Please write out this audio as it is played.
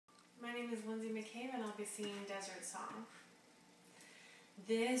name is Lindsey McCabe, and I'll be singing Desert Song.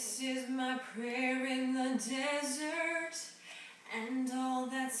 This is my prayer in the desert, and all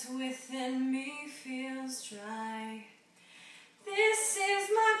that's within me feels dry. This is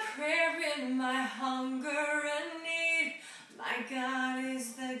my prayer in my hunger and need. My God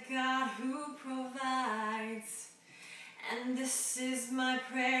is the God who provides. And this is my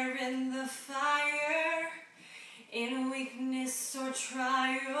prayer in the fire, in weakness or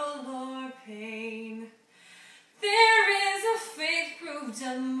trial or pain. There is a faith proved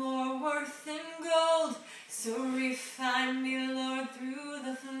of more worth than gold, so refine me, Lord, through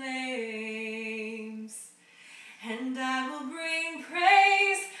the flames. And I will bring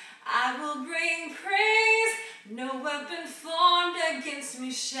praise, I will bring praise. No weapon formed against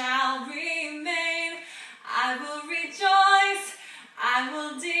me shall remain. I will rejoice, I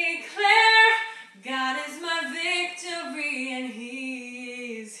will declare, God is my victory and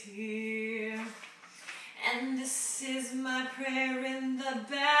He is here. And this is my prayer in the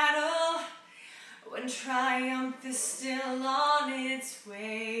battle, when triumph is still on its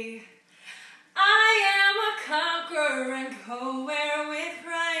way. I am a conqueror and co-heir with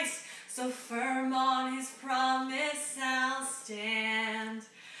Christ, so firm on His promise I'll stand.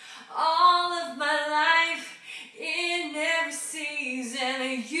 All of my life, in every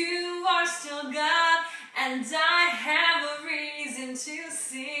season, you are still God, and I have a reason to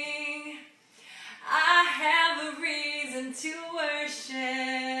sing. I have a reason to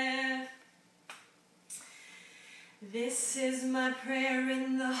worship. This is my prayer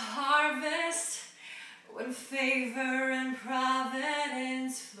in the harvest, when favor and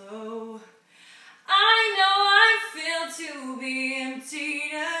providence flow. I know I feel to be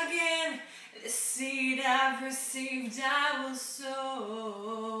emptied again. The seed I've received I will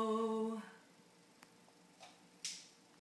sow.